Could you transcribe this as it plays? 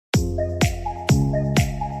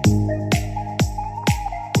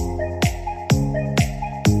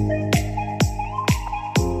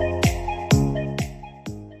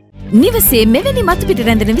නිවසේ මෙවැනි මතු පිට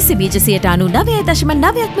රැඳෙන විස බීජ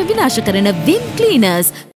 99.9%ක්ම විනාශ කරන Vim Cleaners.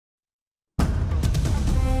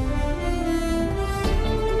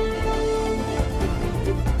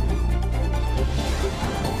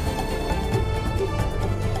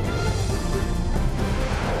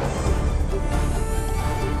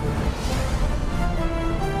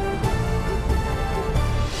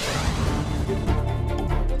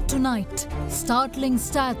 Tonight, startling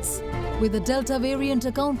stats, with the Delta variant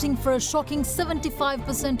accounting for a shocking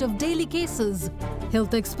 75% of daily cases.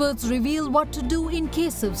 Health experts reveal what to do in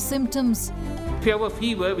case of symptoms. If you have a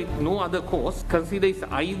fever with no other cause, consider it's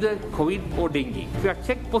either COVID or dengue. If you are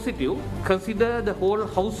checked positive, consider the whole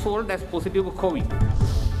household as positive for COVID.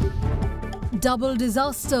 Double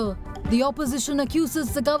disaster. The opposition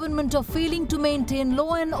accuses the government of failing to maintain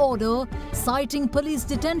law and order, citing police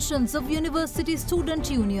detentions of university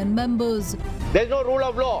student union members. There's no rule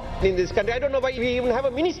of law in this country. I don't know why we even have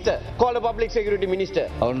a minister called a public security minister.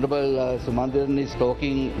 Honorable Sumandaran is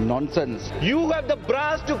talking nonsense. You have the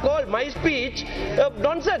brass to call my speech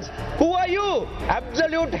nonsense. Who are you?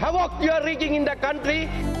 Absolute havoc you are wreaking in the country.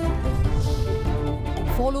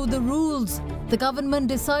 Follow the rules. The government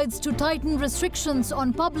decides to tighten restrictions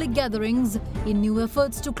on public gatherings in new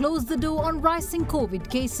efforts to close the door on rising COVID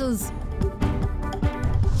cases.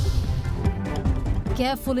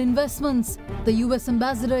 Careful investments. The US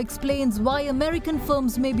ambassador explains why American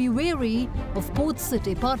firms may be wary of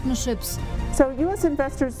port-city partnerships. So US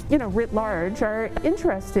investors, writ large, are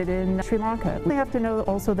interested in Sri Lanka. They have to know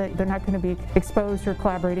also that they're not going to be exposed or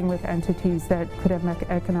collaborating with entities that could have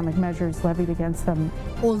economic measures levied against them.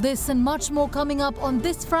 All this and much more coming up on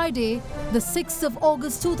this Friday, the 6th of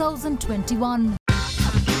August 2021.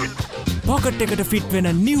 Pocket එකට fit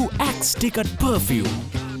වෙන new Axe ticket perfume.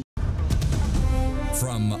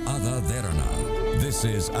 From AdaDerana, this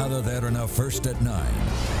is AdaDerana First at 9.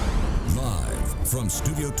 Live from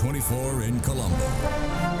Studio 24 in Colombo.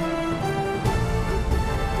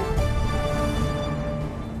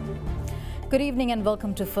 Good evening and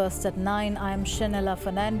welcome to First at 9. I am Shanella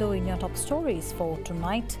Fernando in your top stories for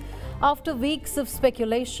tonight. After weeks of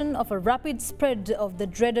speculation of a rapid spread of the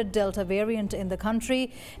dreaded Delta variant in the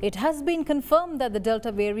country, it has been confirmed that the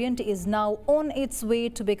Delta variant is now on its way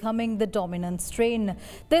to becoming the dominant strain.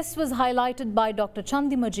 This was highlighted by Dr.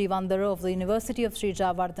 Chandima Jeevandara of the University of Sri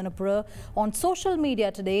Jayawardhanapura on social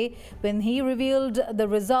media today when he revealed the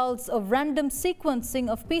results of random sequencing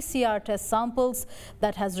of PCR test samples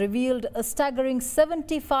that has revealed a staggering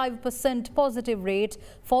 75% positive rate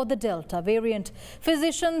for the Delta variant.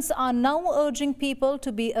 Physicians are now urging people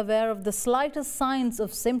to be aware of the slightest signs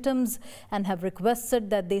of symptoms and have requested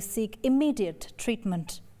that they seek immediate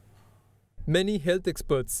treatment. Many health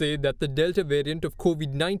experts say that the Delta variant of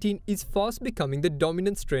COVID-19 is fast becoming the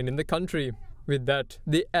dominant strain in the country. With that,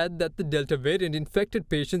 they add that the Delta variant infected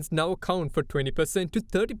patients now account for 20% to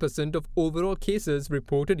 30% of overall cases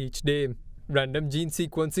reported each day. Random gene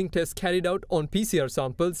sequencing tests carried out on PCR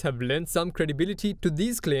samples have lent some credibility to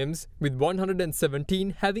these claims, with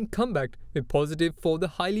 117 having come back with positive for the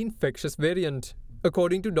highly infectious variant.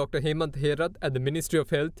 According to Dr. Hemant Herath at the Ministry of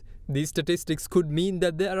Health, these statistics could mean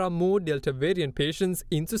that there are more Delta variant patients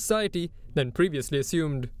in society than previously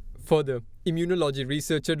assumed. Further, immunology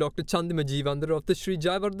researcher Dr. Chandima Jeevandara of the Sri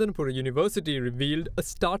Jayawardhanapura University revealed a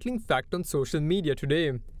startling fact on social media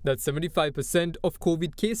today, that 75% of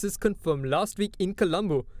COVID cases confirmed last week in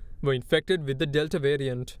Colombo were infected with the Delta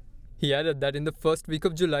variant. He added that in the first week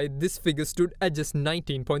of July, this figure stood at just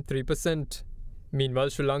 19.3%.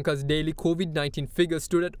 Meanwhile, Sri Lanka's daily COVID-19 figure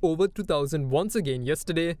stood at over 2,000 once again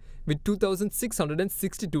yesterday, with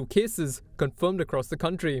 2,662 cases confirmed across the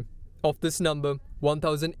country. Of this number,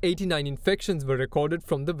 1,089 infections were recorded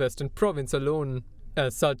from the Western province alone.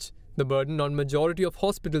 As such, the burden on majority of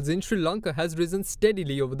hospitals in Sri Lanka has risen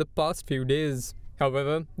steadily over the past few days.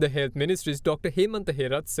 However, the Health Ministry's Dr. Hemant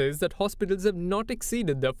Herath says that hospitals have not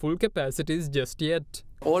exceeded their full capacities just yet.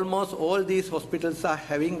 Almost all these hospitals are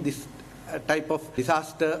having this type of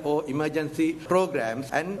disaster or emergency programs,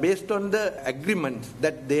 and based on the agreements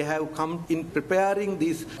that they have come in preparing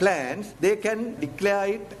these plans, they can declare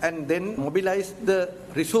it and then mobilize the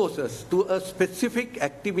resources to a specific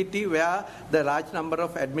activity where the large number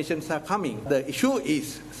of admissions are coming. The issue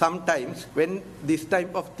is sometimes when this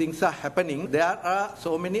type of things are happening, there are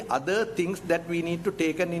so many other things that we need to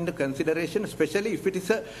take into consideration, especially if it is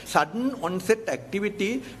a sudden onset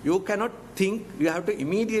activity. You cannot think, you have to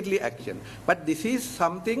immediately action. But this is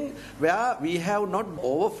something where we have not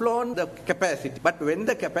overflown the capacity. But when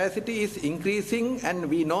the capacity is increasing and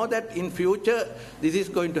we know that in future this is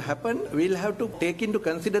going to happen, we'll have to take into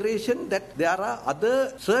consideration that there are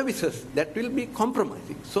other services that will be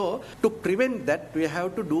compromising. So to prevent that, we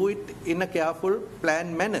have to do it in a careful,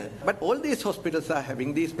 planned manner. But all these hospitals are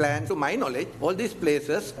having these plans. To my knowledge, all these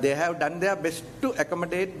places, they have done their best to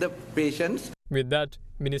accommodate the patients. With that,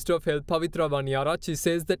 Minister of Health Pavitra Vaniarachi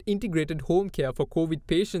says that integrated home care for COVID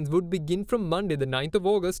patients would begin from Monday the 9th of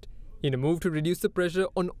August in a move to reduce the pressure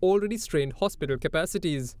on already strained hospital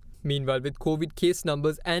capacities. Meanwhile, with COVID case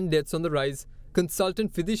numbers and deaths on the rise,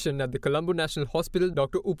 consultant physician at the Colombo National Hospital,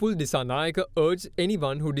 Dr. Upul Disanayaka, urged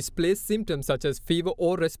anyone who displays symptoms such as fever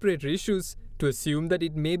or respiratory issues to assume that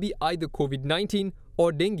it may be either COVID-19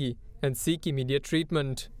 or dengue and seek immediate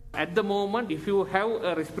treatment. At the moment, if you have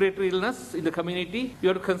a respiratory illness in the community, you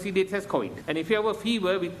have to consider it as COVID. And if you have a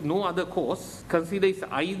fever with no other cause, consider it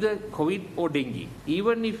either COVID or dengue.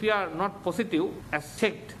 Even if you are not positive, as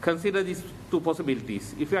checked, consider these two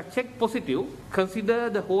possibilities. If you are checked positive, consider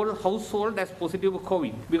the whole household as positive of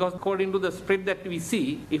COVID. Because according to the spread that we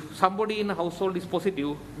see, if somebody in a household is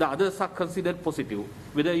positive, the others are considered positive,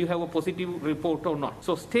 whether you have a positive report or not.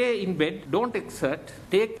 So stay in bed, don't exert,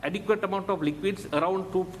 take adequate amount of liquids,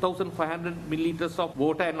 around 2,500 milliliters of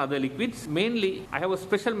water and other liquids. Mainly, I have a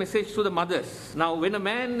special message to the mothers. Now, when a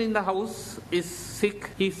man in the house is sick,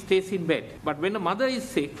 he stays in bed. But when a mother is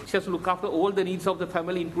sick, she has to look after all the needs of the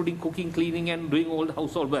family, including cooking, cleaning, and doing all the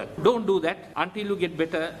household work. Don't do that until you get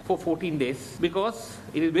better for 14 days, because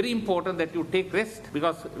it is very important that you take rest,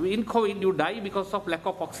 because in COVID you die because of lack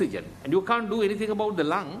of oxygen, and you can't do anything about the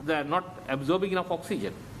lung. They are not absorbing enough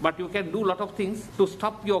oxygen, but you can do a lot of things to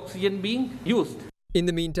stop your oxygen being used. In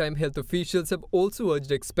the meantime, health officials have also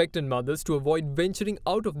urged expectant mothers to avoid venturing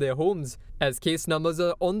out of their homes, as case numbers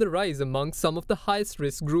are on the rise among some of the highest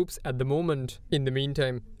risk groups at the moment. In the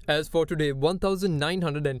meantime, as for today,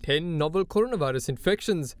 1,910 novel coronavirus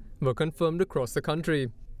infections were confirmed across the country.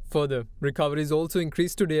 Further, recoveries also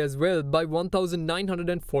increased today as well by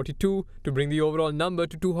 1,942 to bring the overall number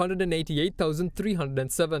to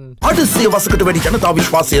 288,307. අද සේවසකට වැඩි ජනතා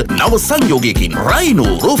විශ්වාසය නව සංයෝගයකින් Rhino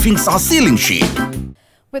රෝෆිං සහ සීලිං sheet.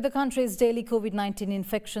 With the country's daily COVID-19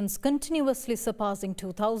 infections continuously surpassing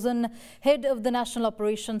 2,000, head of the National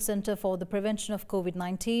Operations Centre for the Prevention of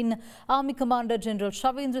COVID-19, Army Commander General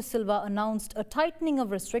Shavindra Silva announced a tightening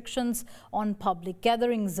of restrictions on public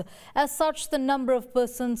gatherings. As such, the number of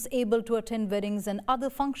persons able to attend weddings and other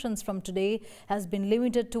functions from today has been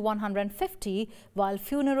limited to 150, while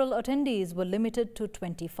funeral attendees were limited to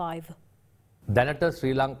 25. දැනට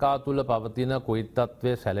ශ්‍රී ලංකා තුළ පවතින Covid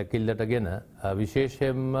තත්ත්වය සැලකිල්ලටගෙන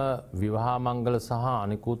විශේෂයෙන්ම විවාහ මංගල සහ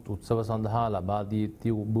අනිකුත් උත්සව සඳහා ලබා දී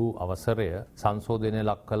තිබූ අවසරය සංශෝධනය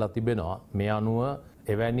ලක් කළා තිබෙනවා. මේ අනුව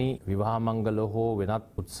එවැනි විවාහ මංගල හෝ වෙනත්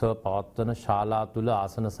උත්සව පවත්වන ශාලා තුළ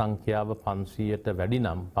ආසන සංඛ්‍යාව 500ට වැඩි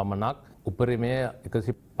නම් පමණක් උපරිමය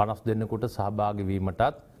 150 දෙනෙකුට සහභාගී වීමටත්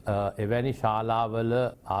එවැනි ශාලාවල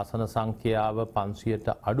ආසන සංඛ්‍යාව 500ට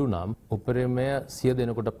අඩු නම් උපරිමය 100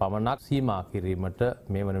 දෙනෙකුට පමණක් සීමා කිරීමට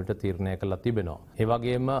මේ වන විට තීරණය කළා තිබෙනවා. ඒ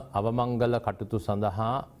වගේම අවමංගල කටයුතු සඳහා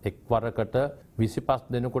එක්වරකට 25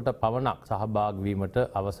 දෙනෙකුට පමණක් සහභාගී වීමට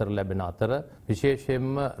අවසර ලැබෙන අතර විශේෂයෙන්ම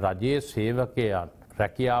රජයේ සේවකයන්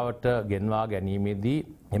රැකියාවට ගෙන්වා ගැනීමේදී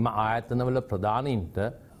එම ආයතනවල ප්‍රධානීන්ට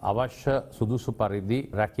අවශ්‍ය සුදුසු පරිදි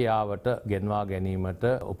රැකියාවට ගෙන්වා ගැනීමට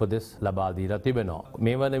උපදෙස් ලබා දීලා තිබෙනවා.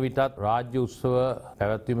 මේ වන විටත් රාජ්‍ය උත්සව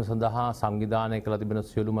පැවැත්වීම සඳහා සංවිධානය කළ තිබෙන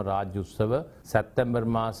සියලුම රාජ්‍ය උත්සව සැප්තැම්බර්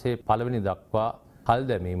මාසයේ 1 වෙනි දක්වා කල්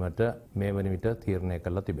දැමීමට මේ වන විට තීරණය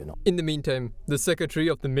කළා තිබෙනවා. In the meantime, the Secretary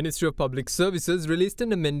of the Ministry of Public Services released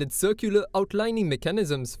an amended circular outlining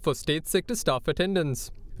mechanisms for state sector staff attendance.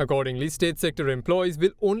 Accordingly, state sector employees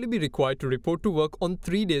will only be required to report to work on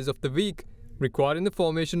 3 days of the week, requiring the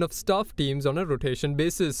formation of staff teams on a rotation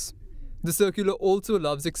basis. The circular also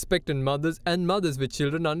allows expectant mothers and mothers with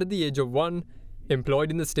children under the age of 1 employed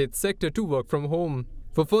in the state sector to work from home.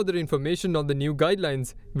 For further information on the new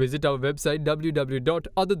guidelines, visit our website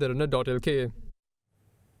www.AdaDerana.lk.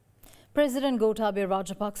 President Gotabaya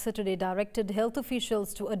Rajapaksa today directed health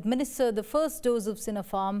officials to administer the first dose of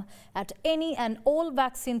Sinopharm at any and all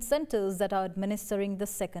vaccine centres that are administering the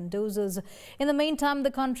second doses. In the meantime,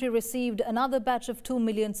 the country received another batch of 2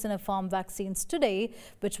 million Sinopharm vaccines today,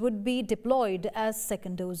 which would be deployed as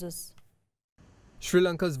second doses. Sri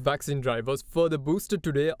Lanka's vaccine drive was further boosted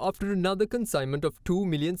today after another consignment of 2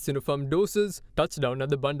 million Sinopharm doses touched down at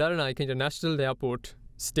the Bandaranaike International Airport.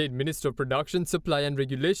 State Minister of Production, Supply and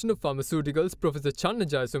Regulation of Pharmaceuticals, Professor Channa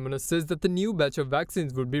Jayasumana, says that the new batch of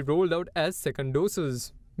vaccines would be rolled out as second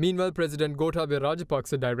doses. Meanwhile, President Gotabaya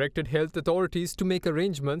Rajapaksa directed health authorities to make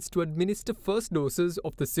arrangements to administer first doses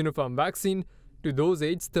of the Sinopharm vaccine to those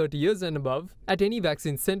aged 30 years and above at any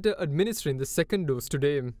vaccine centre administering the second dose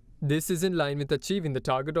today. This is in line with achieving the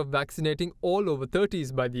target of vaccinating all over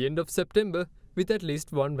 30s by the end of September with at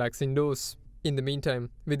least one vaccine dose. In the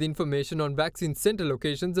meantime, with information on vaccine centre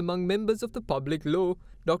locations among members of the public low,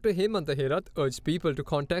 Dr. Hemantha Herath urged people to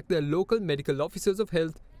contact their local medical officers of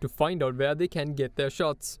health to find out where they can get their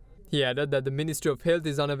shots. He added that the Ministry of Health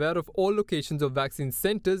is unaware of all locations of vaccine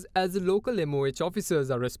centres as the local MOH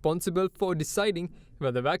officers are responsible for deciding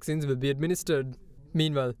where the vaccines will be administered.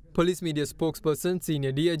 Meanwhile, police media spokesperson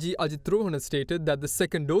Senior DIG Ajit Rohana stated that the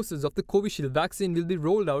second doses of the Covishield vaccine will be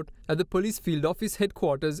rolled out at the police field office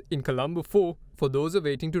headquarters in Colombo 4 for those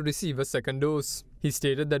awaiting to receive a second dose. He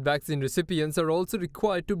stated that vaccine recipients are also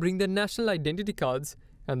required to bring their national identity cards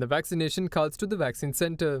and the vaccination cards to the vaccine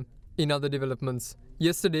centre. In other developments,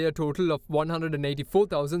 yesterday a total of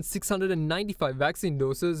 184,695 vaccine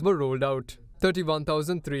doses were rolled out.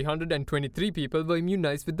 31,323 people were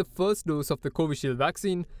immunized with the first dose of the Covishield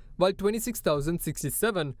vaccine, while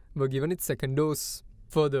 26,067 were given its second dose.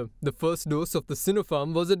 Further, the first dose of the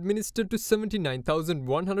Sinopharm was administered to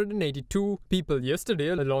 79,182 people yesterday,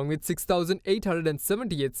 along with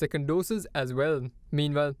 6,878 second doses as well.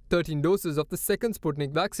 Meanwhile, 13 doses of the second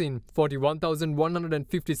Sputnik vaccine,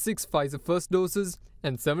 41,156 Pfizer first doses,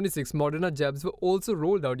 and 76 Moderna jabs were also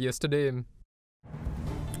rolled out yesterday.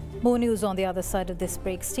 More news on the other side of this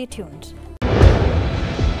break. Stay tuned.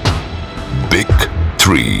 Big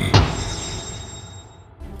 3.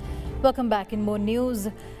 Welcome back. In more news,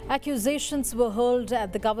 accusations were hurled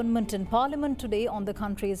at the government in Parliament today on the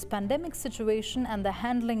country's pandemic situation and the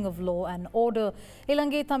handling of law and order.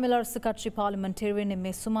 Ilangai Tamilarsu Katchi parliamentarian M.A.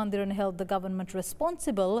 Sumandiran held the government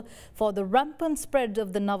responsible for the rampant spread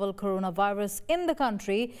of the novel coronavirus in the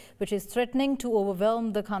country, which is threatening to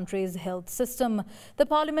overwhelm the country's health system. The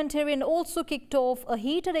parliamentarian also kicked off a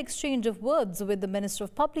heated exchange of words with the Minister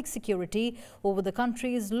of Public Security over the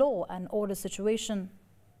country's law and order situation.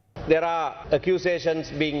 There are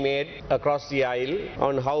accusations being made across the aisle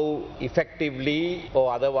on how effectively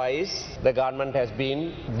or otherwise the government has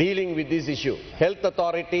been dealing with this issue. Health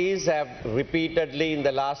authorities have repeatedly in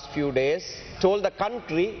the last few days told the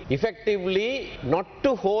country effectively not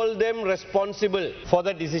to hold them responsible for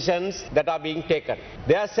the decisions that are being taken.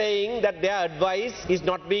 They are saying that their advice is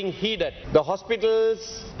not being heeded. The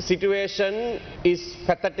hospital's situation is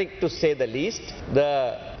pathetic to say the least.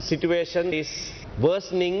 The situation is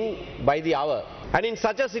worsening by the hour. And in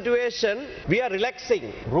such a situation, we are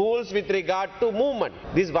relaxing rules with regard to movement.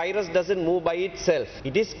 This virus doesn't move by itself.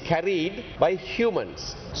 It is carried by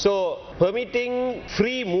humans. So, permitting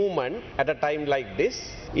free movement at a time like this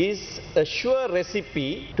is a sure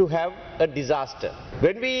recipe to have a disaster.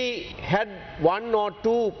 When we had 1 or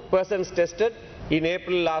 2 persons tested, in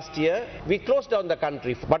April last year, we closed down the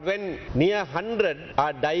country. But when near 100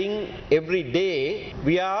 are dying every day,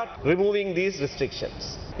 we are removing these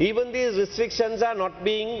restrictions. Even these restrictions are not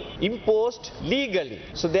being imposed legally.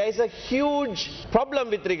 So there is a huge problem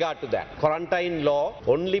with regard to that. Quarantine law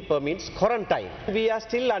only permits quarantine. We are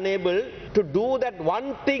still unable to do that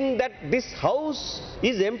one thing that this House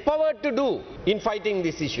is empowered to do in fighting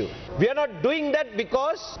this issue. We are not doing that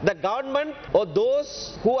because the government or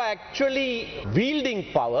those who are actually wielding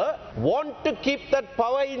power want to keep that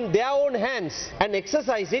power in their own hands and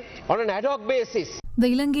exercise it on an ad hoc basis. The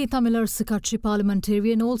Ilangai Tamilarsu Katchi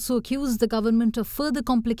parliamentarian also accused the government of further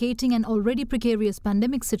complicating an already precarious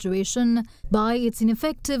pandemic situation by its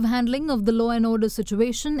ineffective handling of the law and order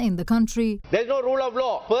situation in the country. There is no rule of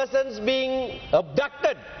law. Persons being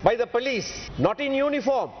abducted by the police, not in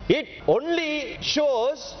uniform. It only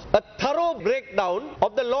shows a thorough breakdown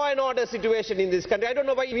of the law and order situation in this country. I don't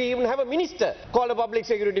know why we even have a minister called a public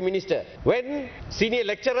security minister. When senior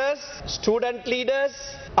lecturers, student leaders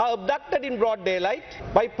are abducted in broad daylight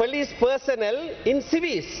by police personnel in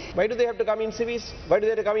civis. Why do they have to come in civis? Why do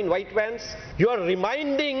they have to come in white vans? You are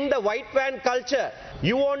reminding the white van culture.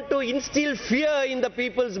 You want to instill fear in the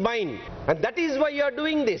people's mind. And that is why you are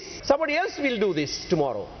doing this. Somebody else will do this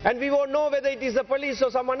tomorrow. And we won't know whether it is the police or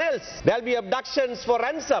someone else. There will be abductions for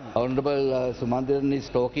ransom. Honorable Sumandiran is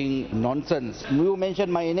talking nonsense. You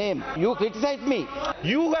mentioned my name. You criticize me.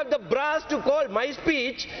 You have the brass to call my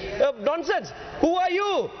speech nonsense. Who are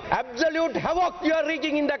you? Absolute havoc you are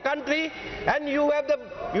wreaking in the country, and you are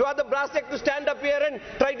the brass tech to stand up here and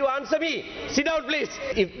try to answer me. Sit down, please.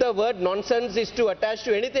 If the word nonsense is to attach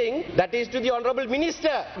to anything, that is to the Honorable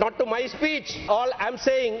Minister, not to my speech. All I'm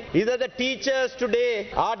saying is that the teachers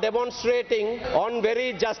today are demonstrating on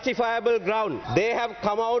very justifiable ground. They have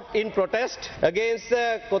come out in protest against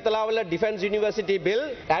the Kotalavala Defence University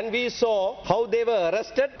bill, and we saw how they were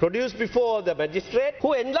arrested, produced before the magistrate,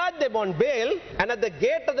 who enlarged them on bail, and at the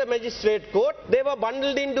gate of the magistrate court, they were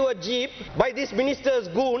bundled into a jeep by this minister's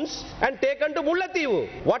goons and taken to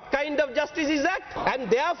Mullathievu. What kind of justice is that? And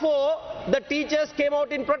therefore, the teachers came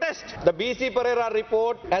out in protest. The BC Pereira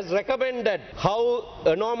report has recommended how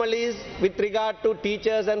anomalies with regard to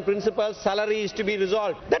teachers and principals' salary is to be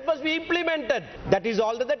resolved. That must be implemented. That is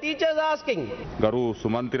all that the teachers are asking. Garu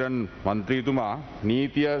Sumantiran Mantrituма,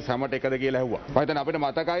 Nithya Samatekada Gilahua. Python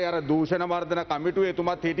Apena Matakaya, Dushana Mardana Kamitu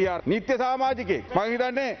Etuma Thitia, Nithya Samajiki,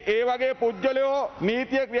 Mahidane, Evage Pujalio,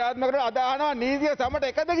 Nithya Kriadmaka, Adana, Nithya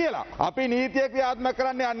Samatekada Gila, Api Nithya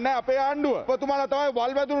Kriadmakarani and Nape Andu, Potumala,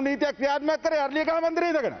 Valvadu Nithya Kriadmakar, Arlika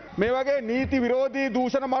Mandri, Mevage, Nithi Virodi,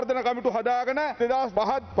 Dushana Mardana Kamitu Hadagana, Tidas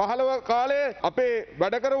Bahad, Pahala Kale, Ape,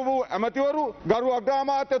 Badakaru, Amaturu, Garu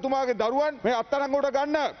Agama, Tetumaka Daruan, May Atarangoda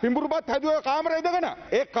Gana, Pimburbat had a camera in the Gana,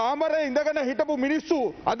 a camera in the Gana Hitapu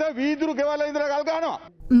Ministu, other Vidru Gavala in the Galgana.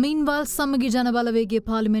 Meanwhile, Samagi Janabalavege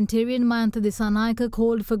parliamentarian Mayantha Dissanayake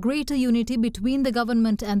called for greater unity between the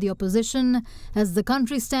government and the opposition as the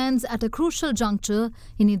country stands at a crucial juncture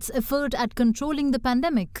in its effort at controlling the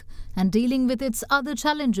pandemic and dealing with its other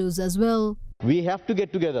challenges as well. We have to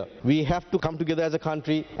get together. We have to come together as a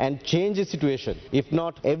country and change the situation. If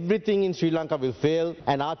not, everything in Sri Lanka will fail,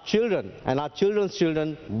 and our children and our children's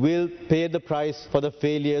children will pay the price for the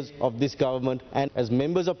failures of this government. And as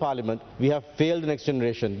members of parliament, we have failed the next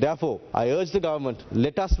generation. Therefore, I urge the government,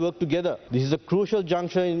 let us work together. This is a crucial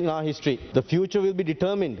juncture in our history. The future will be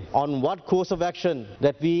determined on what course of action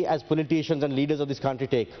that we as politicians and leaders of this country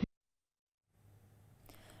take.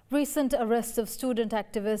 Recent arrests of student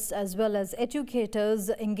activists as well as educators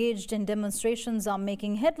engaged in demonstrations are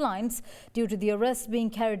making headlines due to the arrests being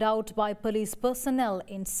carried out by police personnel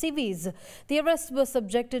in civies. The arrests were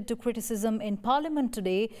subjected to criticism in Parliament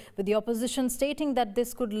today, with the opposition stating that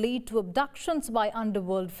this could lead to abductions by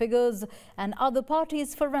underworld figures and other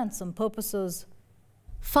parties for ransom purposes.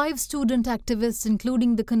 5 student activists,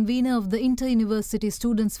 including the convener of the Inter-University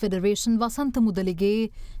Students Federation, Vasantha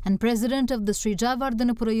Mudalige, and president of the Sri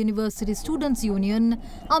Jayawardhanapura University Students Union,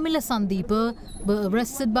 Amila Sandeepa, were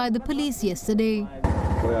arrested by the police yesterday.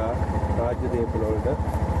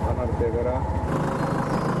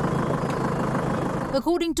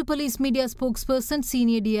 According to police media spokesperson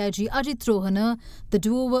Senior DIG Ajit Rohana, the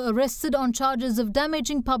duo were arrested on charges of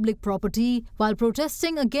damaging public property while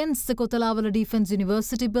protesting against the Kotalavala Defence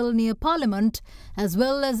University bill near Parliament, as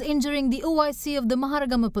well as injuring the OIC of the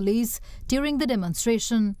Maharagama police during the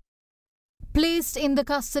demonstration. Placed in the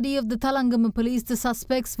custody of the Thalangama police, the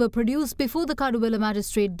suspects were produced before the Kaduvela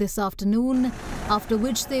magistrate this afternoon, after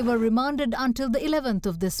which they were remanded until the 11th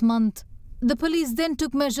of this month. The police then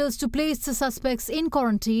took measures to place the suspects in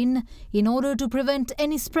quarantine in order to prevent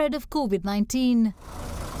any spread of COVID-19.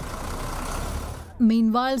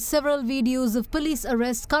 Meanwhile, several videos of police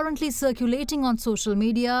arrests currently circulating on social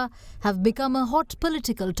media have become a hot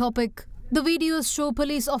political topic. The videos show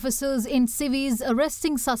police officers in civies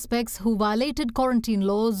arresting suspects who violated quarantine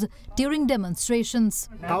laws during demonstrations.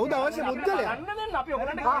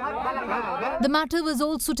 The matter was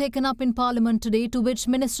also taken up in Parliament today, to which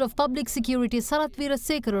Minister of Public Security Sarath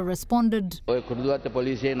Weerasekara responded.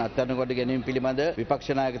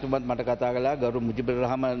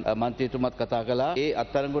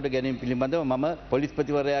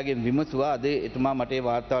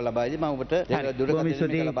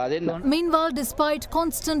 Meanwhile, despite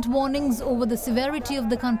constant warnings over the severity of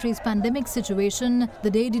the country's pandemic situation,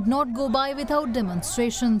 the day did not go by without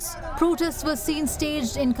demonstrations. Protests were seen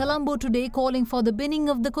staged in Colombo today, calling for the binning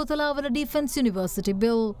of the Kotalavala Defence University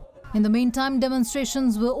bill. In the meantime,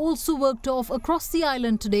 demonstrations were also worked off across the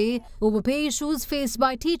island today over pay issues faced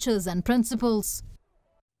by teachers and principals.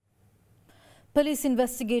 Police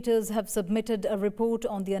investigators have submitted a report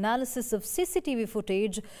on the analysis of CCTV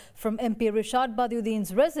footage from MP Rishad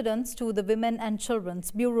Badiuddin's residence to the Women and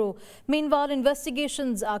Children's Bureau. Meanwhile,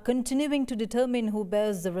 investigations are continuing to determine who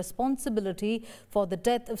bears the responsibility for the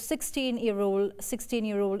death of 16-year-old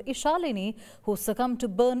Ishalini, who succumbed to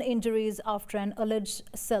burn injuries after an alleged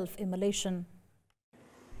self-immolation.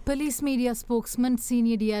 Police media spokesman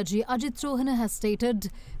Senior DIG Ajit Rohana has stated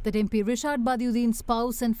that MP Rishad Badiuddin's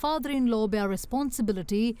spouse and father-in-law bear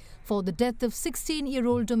responsibility for the death of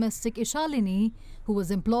 16-year-old domestic Ishalini, who was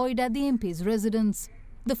employed at the MP's residence.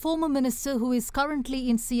 The former minister, who is currently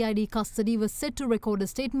in CID custody, was set to record a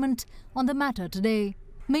statement on the matter today.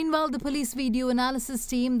 Meanwhile, the police video analysis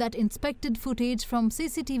team that inspected footage from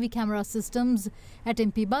CCTV camera systems at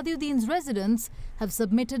MP Badiuddin's residence have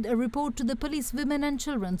submitted a report to the Police Women and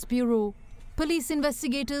Children's Bureau. Police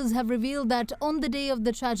investigators have revealed that on the day of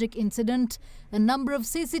the tragic incident, a number of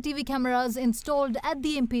CCTV cameras installed at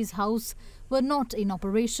the MP's house were not in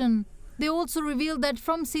operation. They also revealed that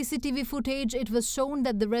from CCTV footage, it was shown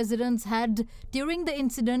that the residents had, during the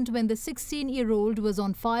incident when the 16-year-old was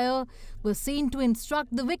on fire, were seen to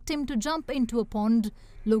instruct the victim to jump into a pond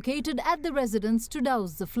located at the residence to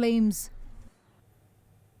douse the flames.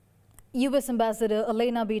 US Ambassador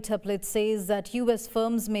Elena B. Teplitz says that US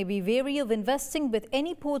firms may be wary of investing with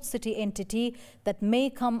any port city entity that may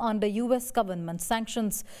come under US government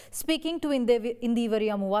sanctions. Speaking to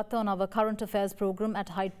Indivaria Muwatta on our current affairs program at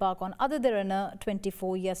Hyde Park on AdaDerana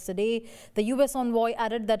 24 yesterday, the US envoy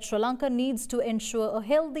added that Sri Lanka needs to ensure a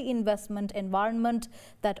healthy investment environment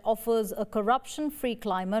that offers a corruption-free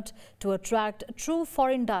climate to attract true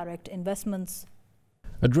foreign direct investments.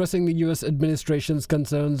 Addressing the US administration's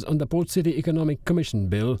concerns on the Port City Economic Commission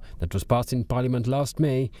bill that was passed in Parliament last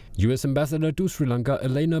May, US Ambassador to Sri Lanka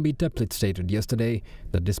Elena B. Teplitz stated yesterday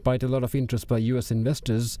that despite a lot of interest by US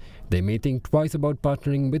investors, they may think twice about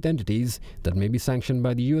partnering with entities that may be sanctioned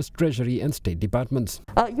by the US Treasury and State Departments.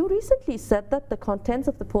 You recently said that the contents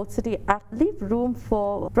of the Port City Act leave room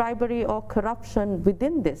for bribery or corruption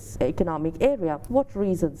within this economic area. What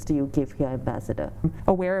reasons do you give here, Ambassador?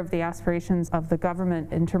 Aware of the aspirations of the government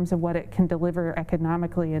in terms of what it can deliver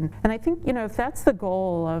economically. And I think, if that's the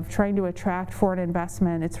goal of trying to attract foreign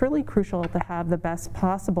investment, it's really crucial to have the best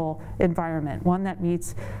possible environment, one that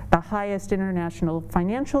meets the highest international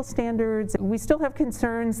financial standards. We still have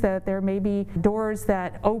concerns that there may be doors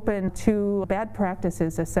that open to bad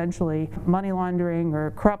practices, essentially, money laundering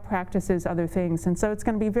or corrupt practices, other things. And so it's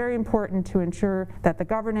going to be very important to ensure that the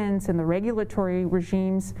governance and the regulatory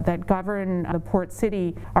regimes that govern the port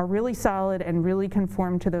city are really solid and really conform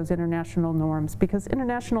to those international norms, because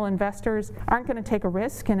international investors aren't going to take a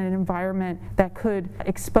risk in an environment that could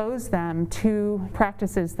expose them to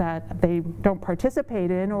practices that they don't participate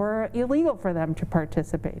in or are illegal for them to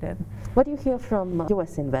participate in. What do you hear from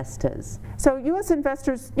US investors? So US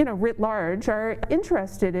investors, writ large, are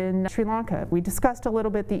interested in Sri Lanka. We discussed a little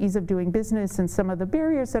bit the ease of doing business and some of the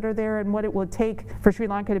barriers that are there and what it would take for Sri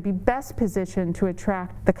Lanka to be best positioned to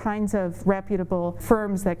attract the kinds of reputable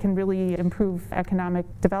firms that can really improve economic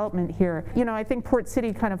development here. I think Port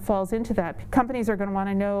City kind of falls into that. Companies are going to want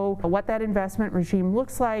to know what that investment regime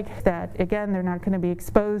looks like, that again, they're not going to be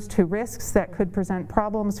exposed to risks that could present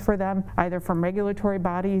problems for them, either from regulatory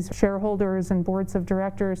bodies, shareholders, and boards of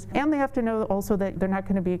directors. And they have to know also that they're not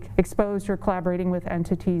going to be exposed or collaborating with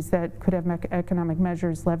entities that could have economic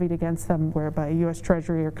measures levied against them, whereby US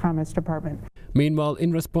Treasury or Commerce Department. Meanwhile,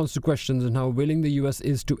 in response to questions on how willing the US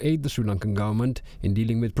is to aid the Sri Lankan government in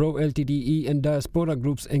dealing with pro-LTTE and diaspora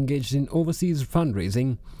groups engaged in overseas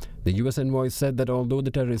fundraising, the US envoy said that although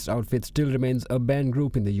the terrorist outfit still remains a banned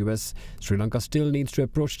group in the US, Sri Lanka still needs to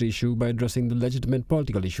approach the issue by addressing the legitimate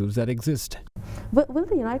political issues that exist. Will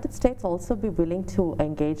the United States also be willing to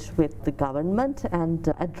engage with the government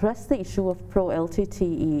and address the issue of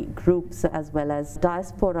pro-LTTE groups as well as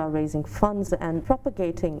diaspora raising funds and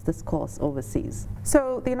propagating this cause overseas?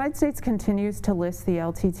 So the United States continues to list the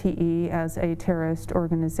LTTE as a terrorist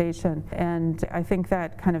organization, and I think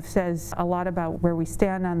that kind of says a lot about where we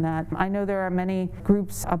stand on that. I know there are many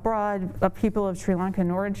groups abroad of people of Sri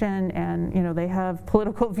Lankan origin, and they have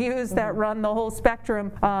political views that run the whole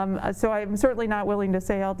spectrum. So I'm certainly not willing to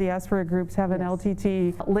say all diaspora groups have an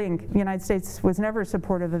LTTE link. The United States was never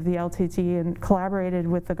supportive of the LTTE and collaborated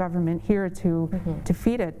with the government here to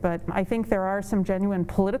defeat it. But I think there are some genuine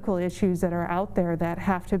political issues that are out there that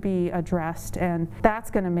have to be addressed, and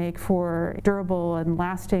that's going to make for durable and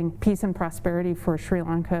lasting peace and prosperity for Sri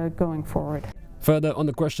Lanka going forward. Further, on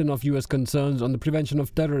the question of US concerns on the Prevention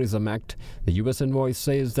of Terrorism Act, the US envoy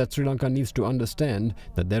says that Sri Lanka needs to understand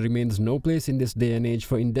that there remains no place in this day and age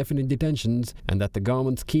for indefinite detentions, and that the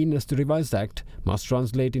government's keenness to revise the act must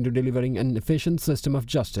translate into delivering an efficient system of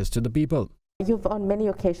justice to the people. You've on many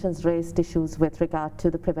occasions raised issues with regard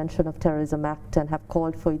to the Prevention of Terrorism Act and have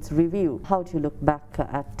called for its review. How do you look back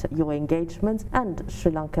at your engagements and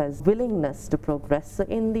Sri Lanka's willingness to progress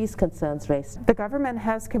in these concerns raised? The government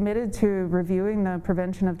has committed to reviewing the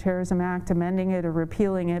Prevention of Terrorism Act, amending it or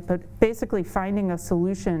repealing it, but basically finding a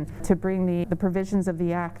solution to bring the provisions of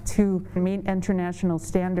the Act to meet international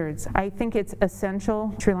standards. I think it's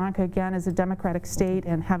essential. Sri Lanka, again, is a democratic state,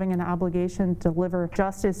 and having an obligation to deliver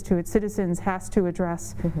justice to its citizens has to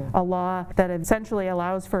address a law that essentially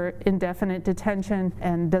allows for indefinite detention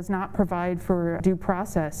and does not provide for due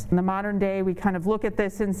process. In the modern day, we kind of look at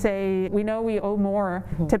this and say, we know we owe more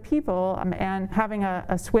to people, and having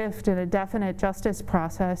a swift and a definite justice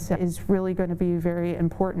process is really going to be very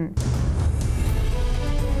important.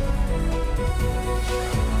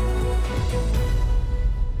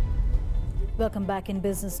 Welcome back in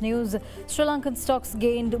business news. Sri Lankan stocks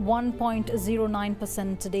gained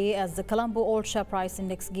 1.09% today as the Colombo All Share Price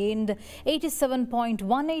Index gained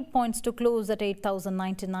 87.18 points to close at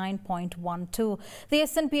 8,099.12. The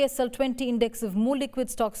S&P SL 20 index of more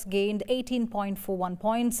liquid stocks gained 18.41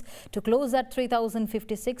 points to close at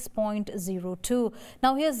 3,056.02.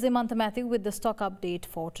 Now here's Zimantha Matthew with the stock update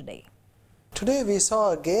for today. Today we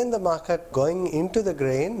saw again the market going into the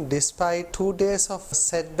green despite 2 days of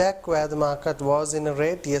setback where the market was in a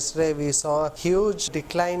red. Yesterday we saw a huge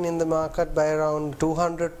decline in the market by around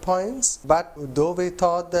 200 points, but though we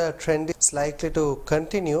thought the trend is likely to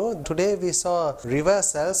continue, today we saw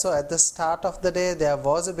reversal. So at the start of the day there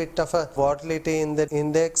was a bit of a volatility in the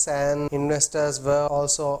index and investors were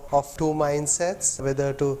also of two mindsets,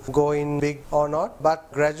 whether to go in big or not,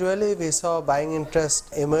 but gradually we saw buying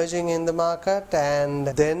interest emerging in the market, and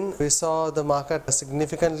then we saw the market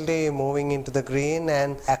significantly moving into the green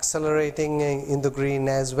and accelerating in the green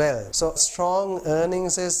as well. So strong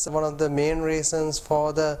earnings is one of the main reasons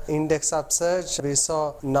for the index upsurge. We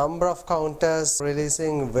saw number of counters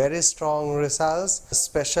releasing very strong results,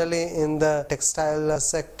 especially in the textile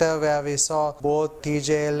sector where we saw both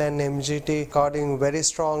TJL and MGT recording very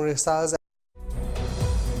strong results.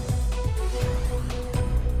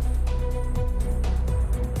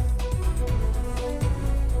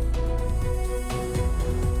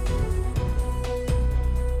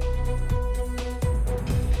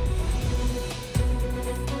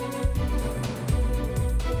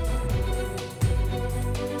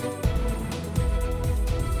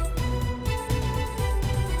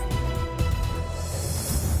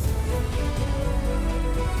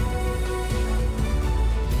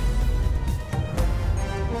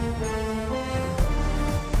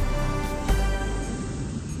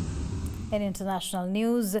 In international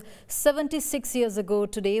news, 76 years ago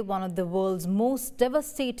today, one of the world's most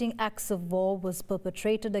devastating acts of war was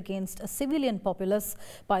perpetrated against a civilian populace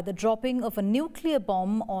by the dropping of a nuclear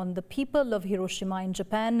bomb on the people of Hiroshima in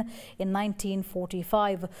Japan in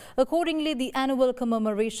 1945. Accordingly, the annual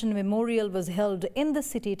commemoration memorial was held in the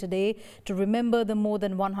city today to remember the more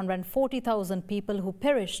than 140,000 people who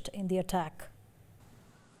perished in the attack.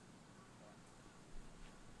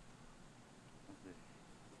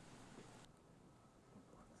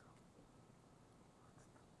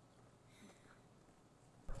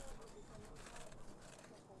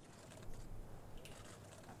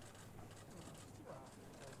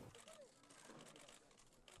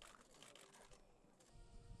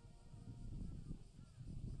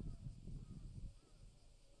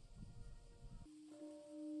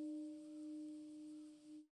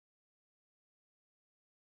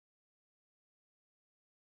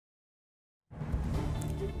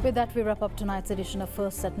 With that, we wrap up tonight's edition of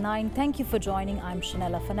First at 9. Thank you for joining. I'm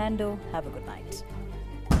Shanella Fernando. Have a good night.